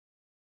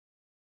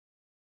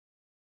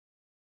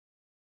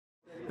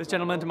This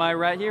gentleman to my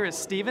right here is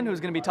Steven, who's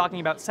going to be talking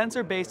about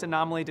sensor-based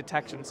anomaly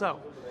detection. So,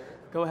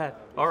 go ahead.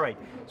 All right,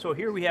 so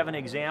here we have an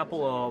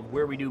example of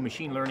where we do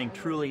machine learning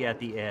truly at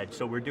the edge.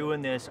 So we're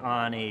doing this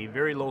on a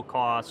very low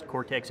cost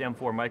Cortex-M4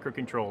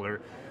 microcontroller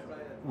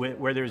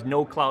where there's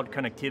no cloud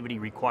connectivity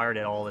required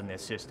at all in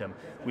this system.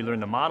 We learn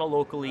the model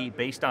locally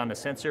based on the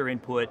sensor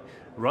input,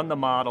 run the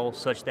model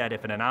such that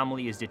if an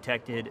anomaly is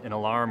detected, an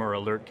alarm or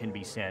alert can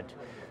be sent.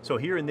 So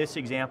here in this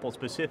example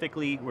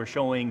specifically, we're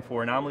showing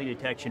for anomaly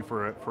detection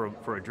for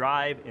a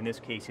drive. In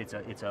this case,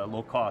 it's a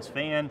low-cost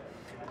fan.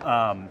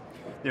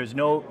 There's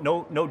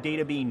no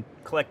data being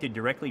collected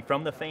directly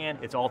from the fan,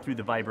 it's all through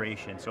the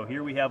vibration. So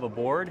here we have a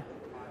board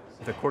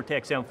with a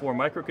Cortex-M4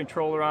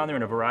 microcontroller on there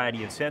and a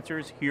variety of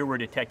sensors. Here we're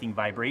detecting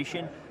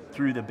vibration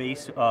through the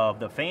base of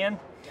the fan,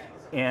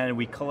 and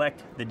we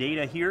collect the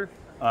data here.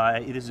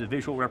 It is a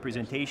visual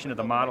representation of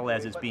the model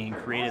as it's being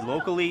created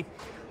locally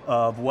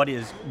of what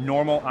is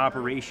normal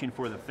operation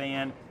for the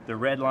fan, the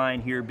red line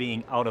here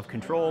being out of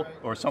control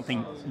or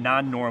something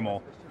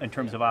non-normal in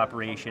terms of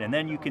operation. And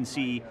then you can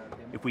see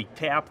if we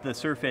tap the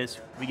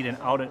surface, we get an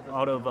out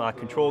of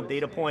control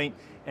data point,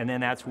 and then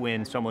that's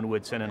when someone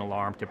would send an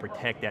alarm to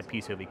protect that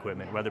piece of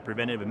equipment, whether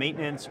preventative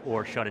maintenance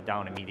or shut it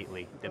down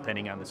immediately,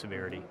 depending on the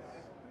severity.